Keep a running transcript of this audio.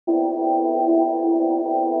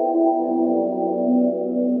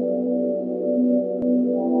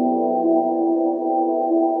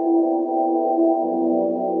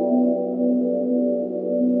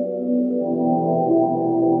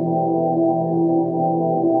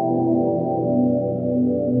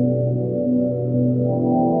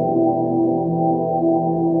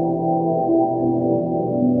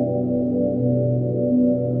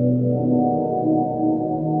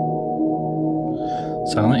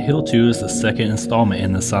Silent Hill 2 is the second installment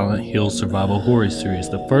in the Silent Hill survival horror series,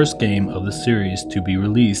 the first game of the series to be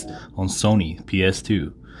released on Sony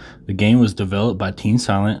PS2. The game was developed by Team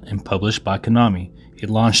Silent and published by Konami. It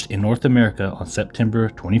launched in North America on September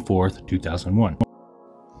 24, 2001.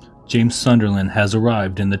 James Sunderland has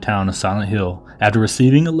arrived in the town of Silent Hill after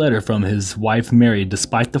receiving a letter from his wife Mary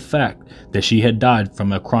despite the fact that she had died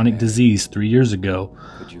from a chronic disease 3 years ago.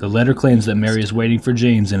 The letter claims that Mary is waiting for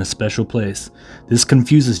James in a special place. This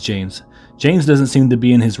confuses James. James doesn't seem to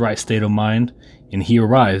be in his right state of mind, and he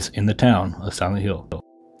arrives in the town of Silent Hill.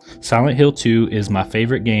 Silent Hill 2 is my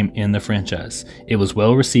favorite game in the franchise. It was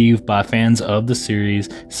well received by fans of the series.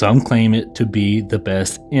 Some claim it to be the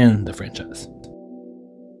best in the franchise.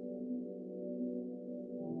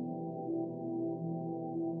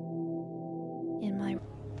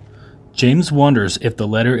 James wonders if the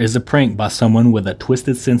letter is a prank by someone with a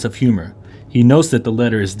twisted sense of humor. He knows that the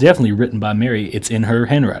letter is definitely written by Mary. It's in her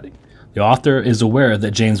handwriting. The author is aware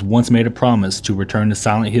that James once made a promise to return to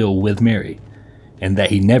Silent Hill with Mary, and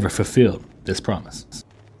that he never fulfilled this promise.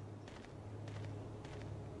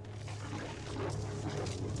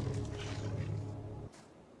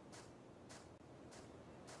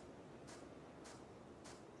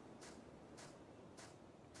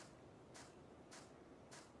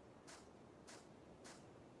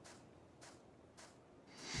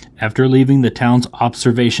 After leaving the town's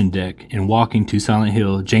observation deck and walking to Silent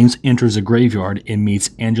Hill, James enters a graveyard and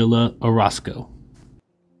meets Angela Orozco.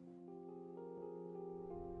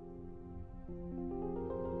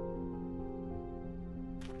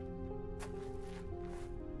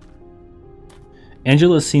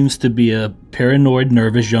 Angela seems to be a paranoid,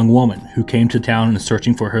 nervous young woman who came to town and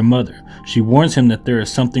searching for her mother. She warns him that there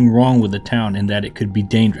is something wrong with the town and that it could be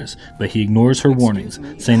dangerous, but he ignores her warnings,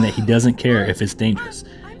 saying that he doesn't care if it's dangerous.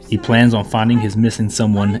 He plans on finding his missing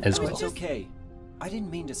someone as well. It's okay. I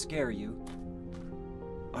didn't mean to scare you.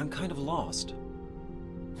 I'm kind of lost.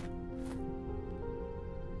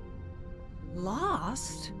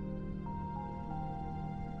 Lost?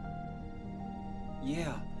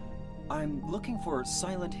 Yeah. I'm looking for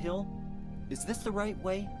Silent Hill. Is this the right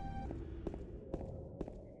way?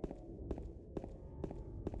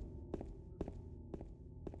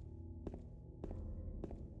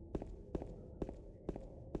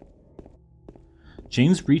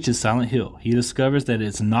 James reaches Silent Hill. He discovers that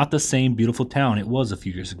it's not the same beautiful town it was a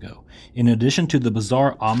few years ago. In addition to the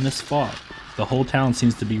bizarre, ominous fog, the whole town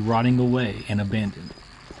seems to be rotting away and abandoned.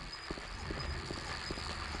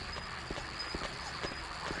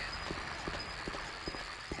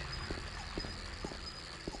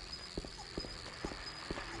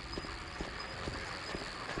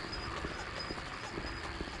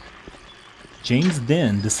 James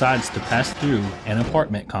then decides to pass through an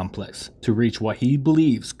apartment complex to reach what he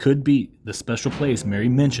believes could be the special place Mary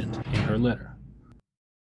mentioned in her letter.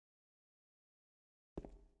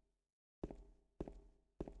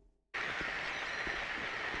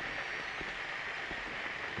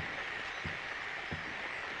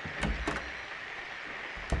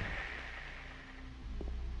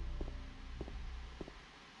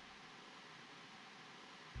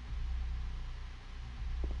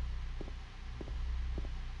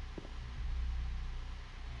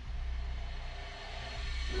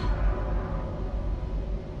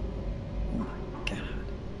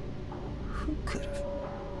 Who could have?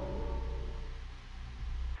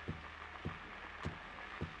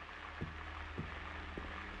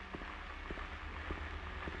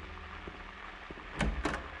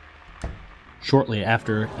 Shortly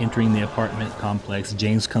after entering the apartment complex,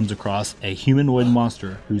 James comes across a humanoid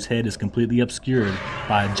monster whose head is completely obscured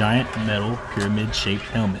by a giant metal pyramid-shaped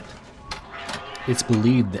helmet. It's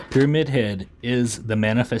believed that Pyramid Head is the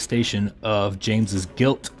manifestation of James's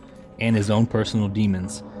guilt and his own personal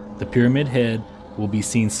demons. The Pyramid Head will be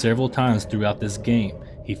seen several times throughout this game.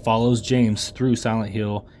 He follows James through Silent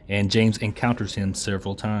Hill, and James encounters him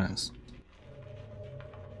several times.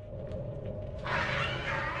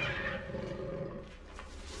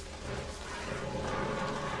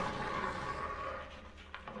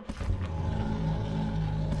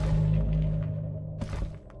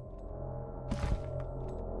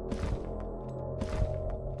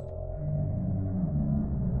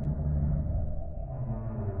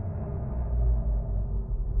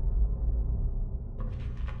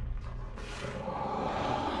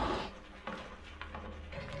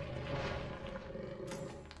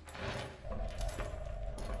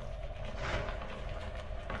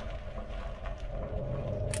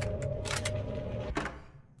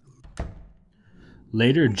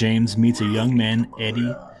 Later, James meets a young man,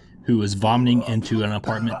 Eddie, who is vomiting into an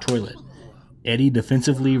apartment toilet. Eddie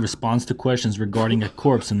defensively responds to questions regarding a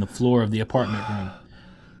corpse in the floor of the apartment room.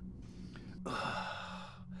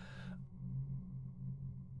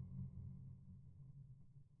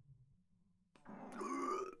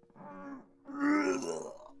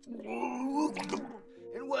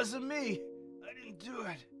 It wasn't me. I didn't do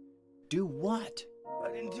it. Do what?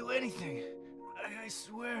 I didn't do anything. I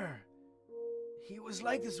swear. He was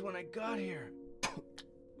like this when I got here.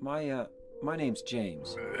 My name's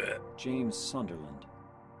James. James Sunderland.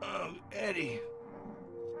 Eddie.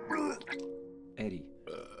 Eddie.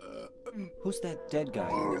 Who's that dead guy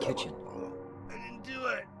in the kitchen? I didn't do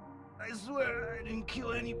it. I swear I didn't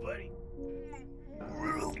kill anybody.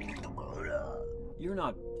 You're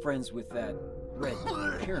not friends with that red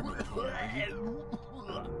pyramid thing, are you?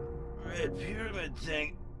 Red pyramid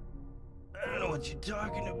thing? I don't know what you're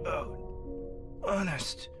talking about.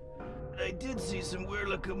 Honest. But I did see some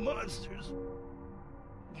weird-looking monsters.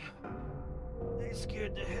 They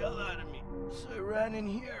scared the hell out of me, so I ran in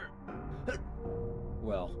here.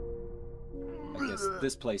 Well, I guess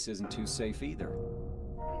this place isn't too safe either.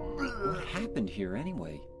 What happened here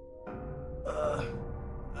anyway?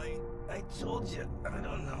 I told you, I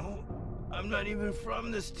don't know. I'm not even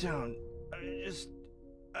from this town. I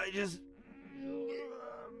just...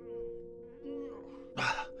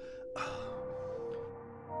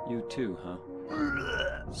 You too, huh?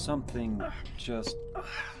 Something just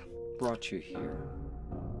brought you here,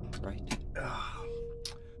 right?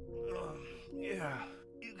 Yeah,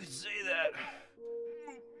 you could say that.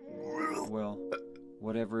 Well,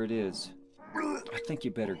 whatever it is, I think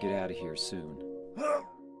you better get out of here soon.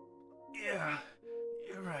 Yeah,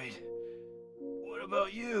 you're right. What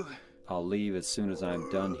about you? I'll leave as soon as I'm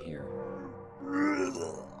done here.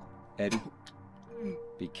 Eddie,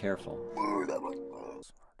 be careful.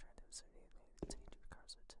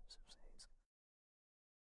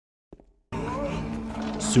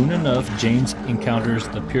 Soon enough, James encounters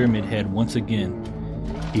the Pyramid Head once again.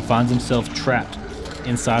 He finds himself trapped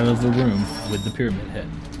inside of the room with the Pyramid Head.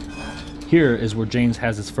 Here is where James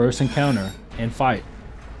has his first encounter and fight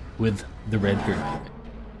with the Red Pyramid.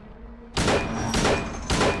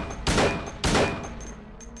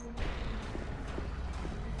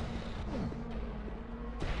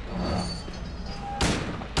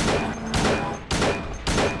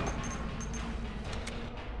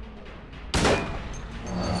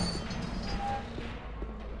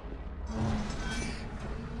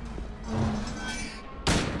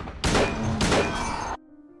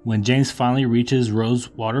 When James finally reaches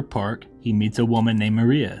Rosewater Park, he meets a woman named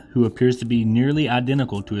Maria, who appears to be nearly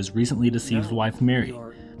identical to his recently deceived wife Mary,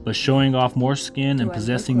 but showing off more skin and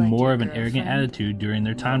possessing more of an arrogant attitude during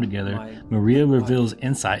their time together. Maria reveals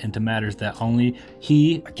insight into matters that only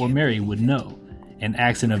he or Mary would know, and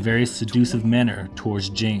acts in a very seductive manner towards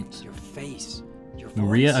James.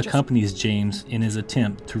 Maria accompanies James in his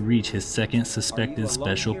attempt to reach his second suspected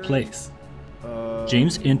special place.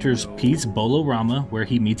 James enters Pete's Bolorama, where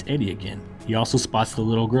he meets Eddie again. He also spots the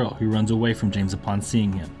little girl, who runs away from James upon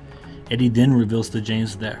seeing him. Eddie then reveals to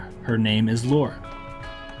James that her name is Laura.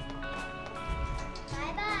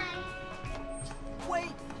 Bye-bye.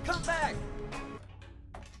 Wait, come back!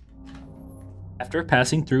 After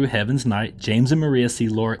passing through Heaven's Night, James and Maria see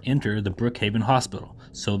Laura enter the Brookhaven Hospital,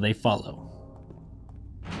 so they follow.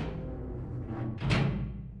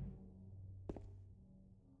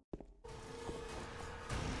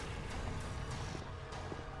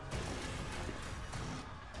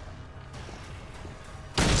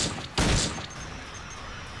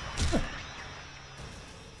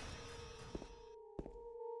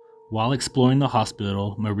 While exploring the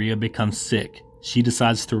hospital, Maria becomes sick. She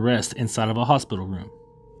decides to rest inside of a hospital room.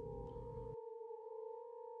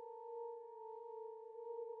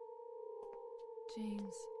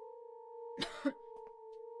 James.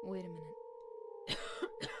 Wait a minute.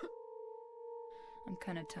 I'm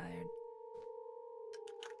kind of tired.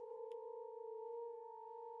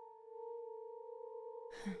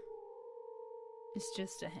 It's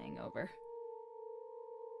just a hangover.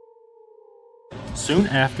 Soon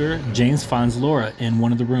after, James finds Laura in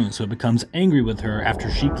one of the rooms, so becomes angry with her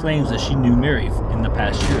after she claims that she knew Mary in the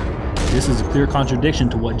past year. This is a clear contradiction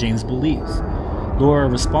to what James believes. Laura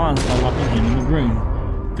responds by locking him in the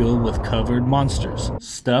room filled with covered monsters,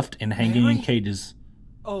 stuffed and hanging in cages,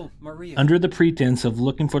 Maria. under the pretense of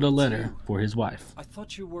looking for the letter for his wife. I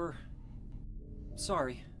thought you were...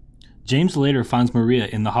 Sorry. James later finds Maria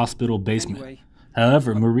in the hospital basement. Anyway,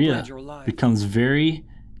 However, I'm Maria glad you're alive. becomes very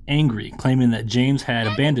angry, claiming that James had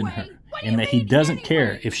abandoned her and that he doesn't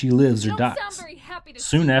care if she lives or dies. happy to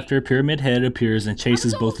Soon see after, me. Pyramid Head appears and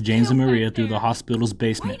chases both James and Maria through the hospital's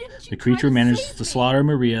basement. The creature manages to slaughter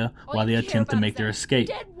Maria while they attempt to make their escape.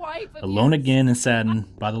 Alone again and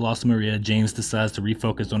saddened by the loss of Maria, James decides to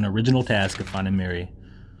refocus on the original task of finding Mary.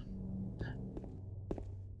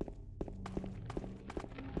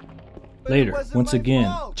 Later, once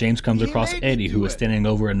again, James comes across Eddie, who is standing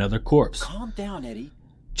over another corpse. Calm down, Eddie.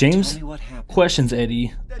 James Tell me what happened. questions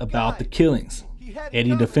Eddie about the killings.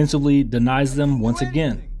 Eddie defensively denies them once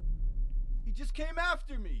again. He just came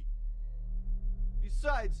after me.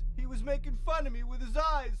 Besides, he was making fun of me with his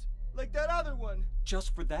eyes, like that other one.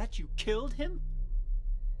 Just for that, you killed him?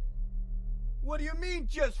 What do you mean,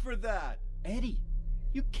 just for that? Eddie,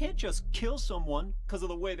 you can't just kill someone because of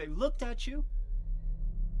the way they looked at you.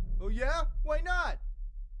 Oh yeah? Why not?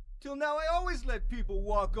 Till now I always let people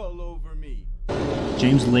walk all over me.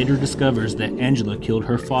 James later discovers that Angela killed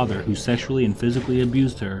her father, who sexually and physically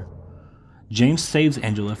abused her. James saves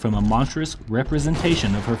Angela from a monstrous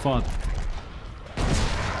representation of her father.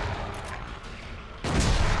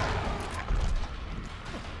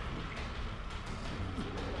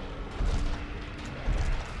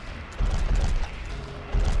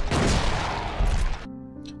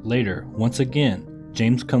 Later, once again,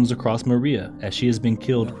 James comes across Maria as she has been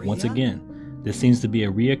killed once again. This seems to be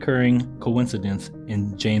a reoccurring coincidence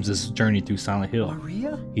in James's journey through Silent Hill.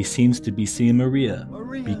 Maria? He seems to be seeing Maria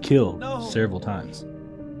be killed several times.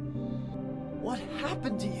 What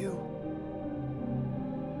happened to you?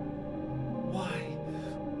 Why?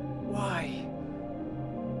 Why?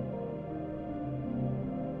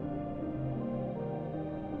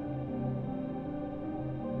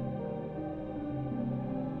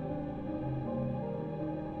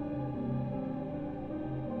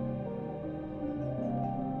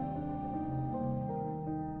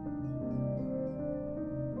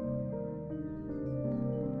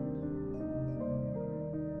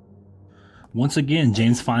 Once again,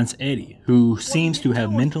 James finds Eddie, who seems to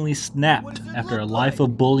have mentally snapped after a life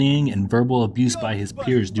of bullying and verbal abuse by his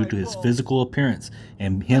peers due to his physical appearance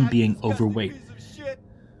and him being overweight. Piece of shit.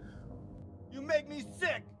 You make me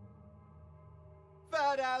sick.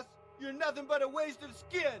 Fat ass, you're nothing but a waste of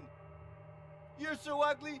skin. You're so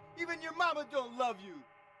ugly, even your mama don't love you.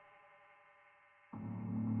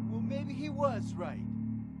 Well, maybe he was right.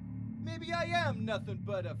 Maybe I am nothing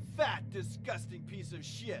but a fat, disgusting piece of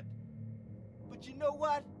shit. But you know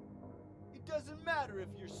what? It doesn't matter if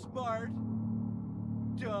you're smart,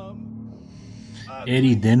 dumb, ugly,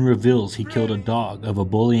 Eddie then reveals he killed a dog of a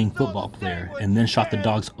bullying football player and then shot the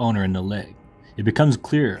dog's owner in the leg. It becomes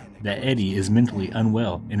clear that Eddie is mentally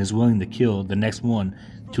unwell and is willing to kill the next one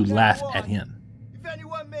to laugh at him. If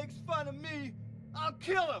anyone makes fun of me, I'll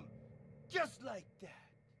kill him. Just like that.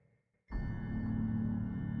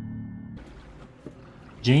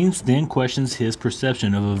 James then questions his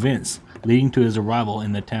perception of events leading to his arrival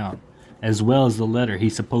in the town, as well as the letter he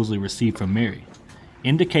supposedly received from Mary,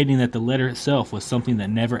 indicating that the letter itself was something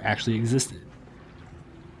that never actually existed.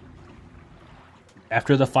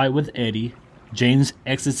 After the fight with Eddie, James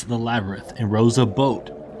exits the labyrinth and rows a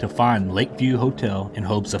boat to find Lakeview Hotel in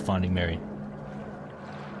hopes of finding Mary.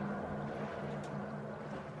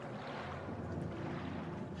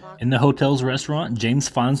 In the hotel's restaurant, James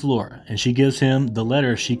finds Laura, and she gives him the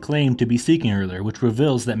letter she claimed to be seeking earlier, which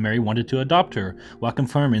reveals that Mary wanted to adopt her, while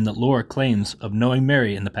confirming that Laura claims of knowing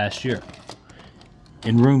Mary in the past year.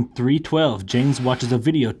 In room 312, James watches a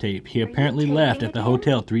videotape he apparently left at the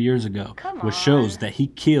hotel 3 years ago, which shows that he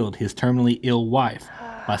killed his terminally ill wife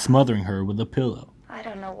by smothering her with a pillow. I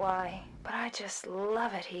don't know why, but I just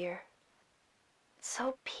love it here. It's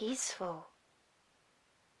so peaceful.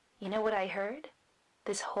 You know what I heard?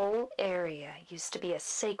 This whole area used to be a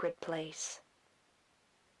sacred place.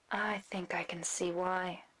 I think I can see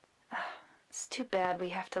why. It's too bad we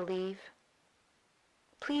have to leave.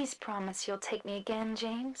 Please promise you'll take me again,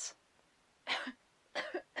 James.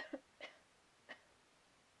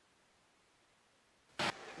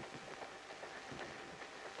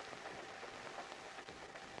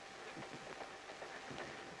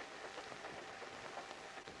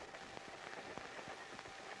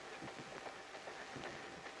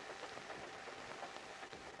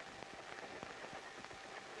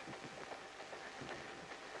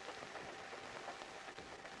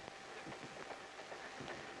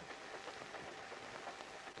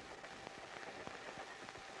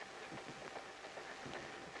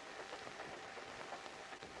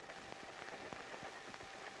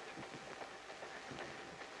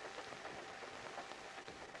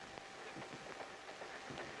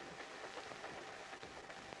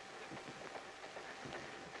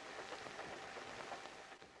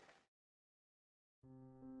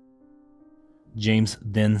 James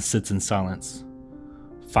then sits in silence,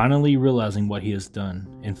 finally realizing what he has done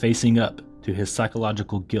and facing up to his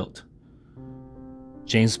psychological guilt.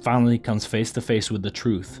 James finally comes face to face with the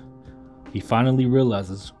truth. He finally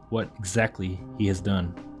realizes what exactly he has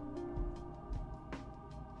done.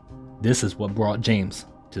 This is what brought James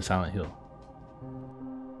to Silent Hill.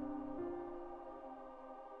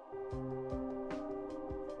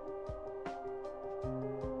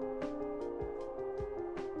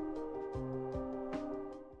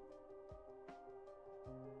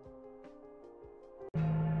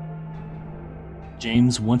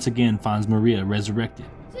 James once again finds Maria resurrected,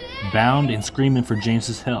 bound and screaming for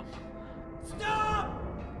James's help. Stop!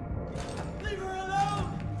 Leave her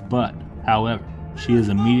alone! But, however, she is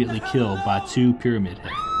immediately killed by two Pyramid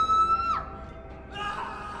Head.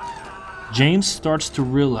 James starts to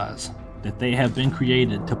realize that they have been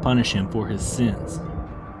created to punish him for his sins.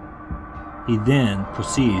 He then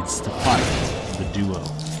proceeds to fight the duo.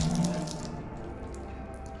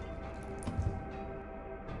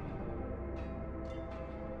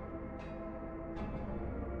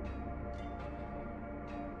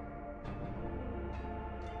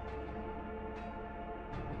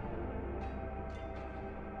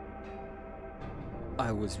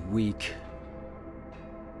 I was weak.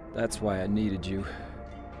 That's why I needed you.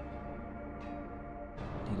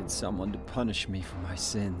 Needed someone to punish me for my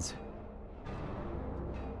sins.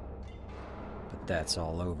 But that's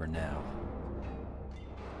all over now.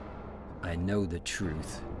 I know the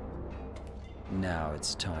truth. Now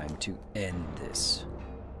it's time to end this.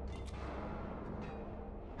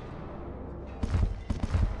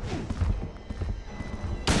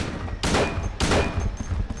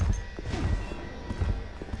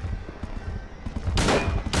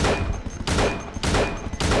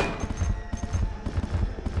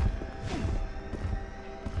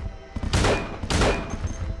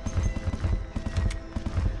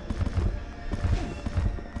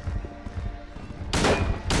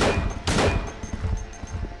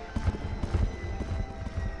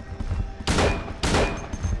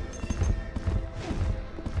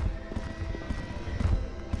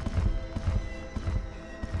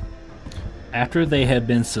 After they had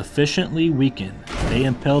been sufficiently weakened, they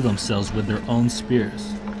impale themselves with their own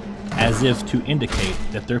spears, as if to indicate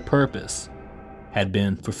that their purpose had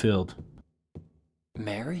been fulfilled.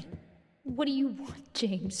 Mary? What do you want,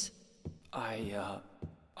 James? I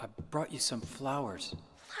brought you some flowers.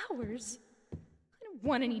 Flowers? I don't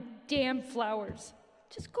want any damn flowers.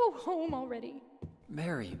 Just go home already.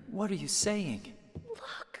 Mary, what are you saying?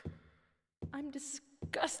 Look, I'm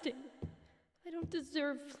disgusting. I don't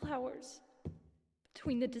deserve flowers.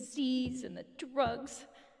 Between the disease and the drugs,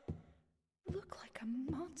 I look like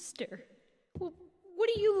a monster. Well, what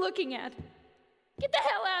are you looking at? Get the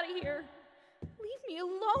hell out of here! Leave me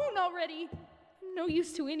alone already! I'm no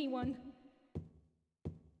use to anyone.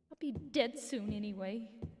 I'll be dead soon anyway.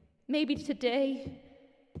 Maybe today,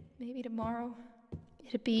 maybe tomorrow.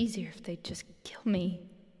 It'd be easier if they'd just kill me.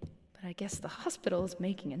 But I guess the hospital is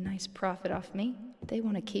making a nice profit off me. They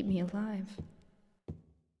want to keep me alive.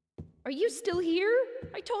 Are you still here?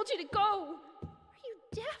 I told you to go. Are you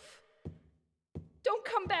deaf? Don't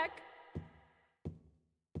come back.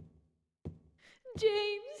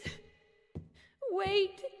 James,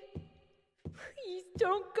 wait. Please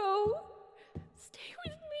don't go. Stay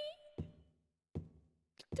with me.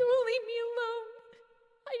 Don't leave me alone.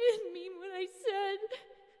 I didn't mean what I said.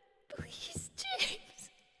 Please, James.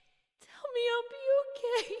 Tell me I'll be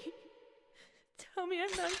okay. Tell me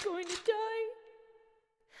I'm not going to die.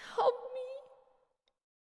 Help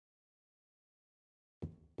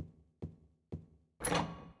me.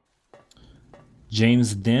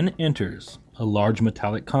 James then enters a large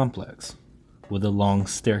metallic complex with a long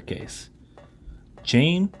staircase.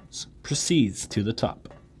 James proceeds to the top.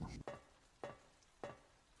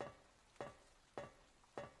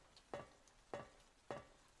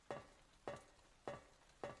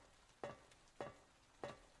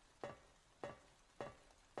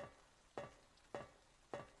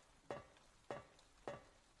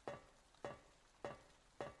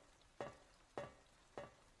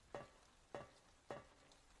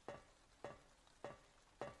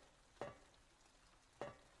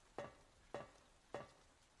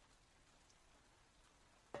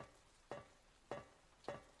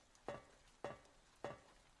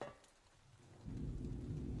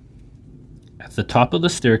 At the top of the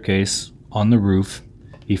staircase, on the roof,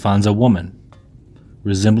 he finds a woman,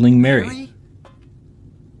 resembling Mary.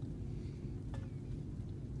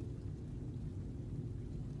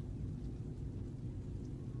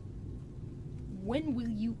 When will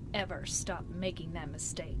you ever stop making that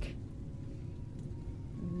mistake?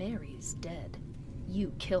 Mary is dead.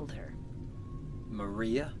 You killed her.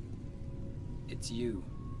 Maria? It's you.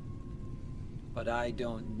 But I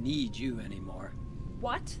don't need you anymore.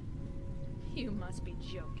 What? You must be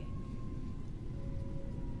joking.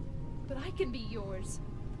 But I can be yours.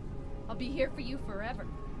 I'll be here for you forever.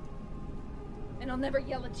 And I'll never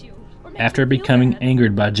yell at you or make After you feel becoming bad.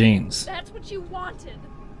 angered by James, That's what you wanted.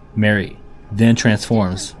 Mary then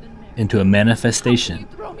transforms into a manifestation How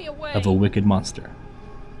can you throw me away? of a wicked monster.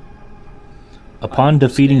 Upon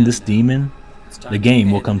defeating this demon, It's time the to game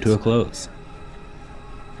will end come to a this. close.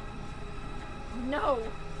 No,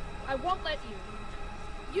 I won't let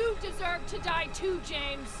you. You deserve to die too,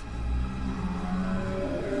 James.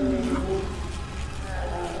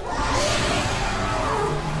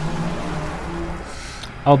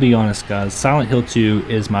 I'll be honest guys, Silent Hill 2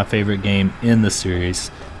 is my favorite game in the series.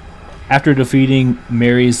 After defeating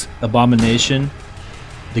Mary's abomination,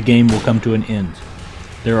 the game will come to an end.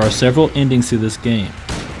 There are several endings to this game,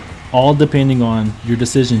 all depending on your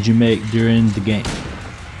decisions you make during the game.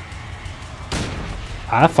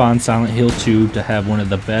 I find Silent Hill 2 to have one of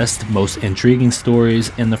the best, most intriguing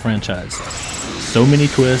stories in the franchise. So many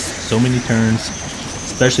twists, so many turns,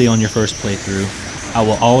 especially on your first playthrough. I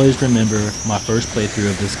will always remember my first playthrough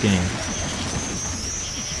of this game.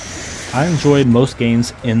 I enjoy most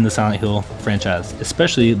games in the Silent Hill franchise,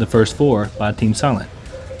 especially the first 4 by Team Silent.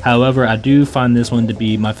 However, I do find this one to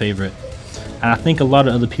be my favorite, and I think a lot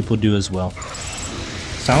of other people do as well.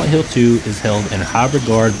 Silent Hill 2 is held in high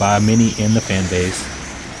regard by many in the fan base,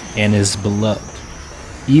 and is beloved.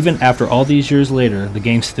 Even after all these years later, the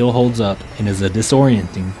game still holds up and is a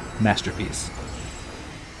disorienting masterpiece.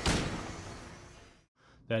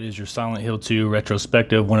 That is your Silent Hill 2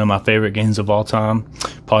 retrospective, one of my favorite games of all time,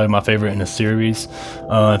 probably my favorite in the series.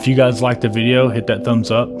 If you guys liked the video, hit that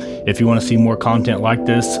thumbs up. If you want to see more content like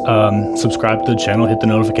this, subscribe to the channel, hit the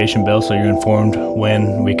notification bell so you're informed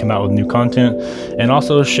when we come out with new content, and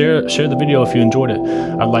also share the video if you enjoyed it.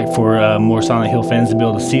 I'd like for more Silent Hill fans to be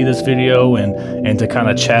able to see this video and to kind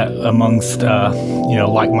of chat amongst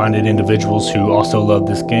like-minded individuals who also love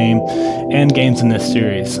this game and games in this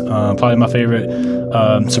series. Probably my favorite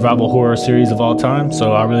survival horror series of all time,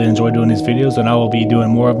 so I really enjoy doing these videos, and I will be doing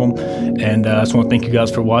more of them. And I just want to thank you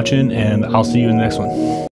guys for watching, and I'll see you in the next one.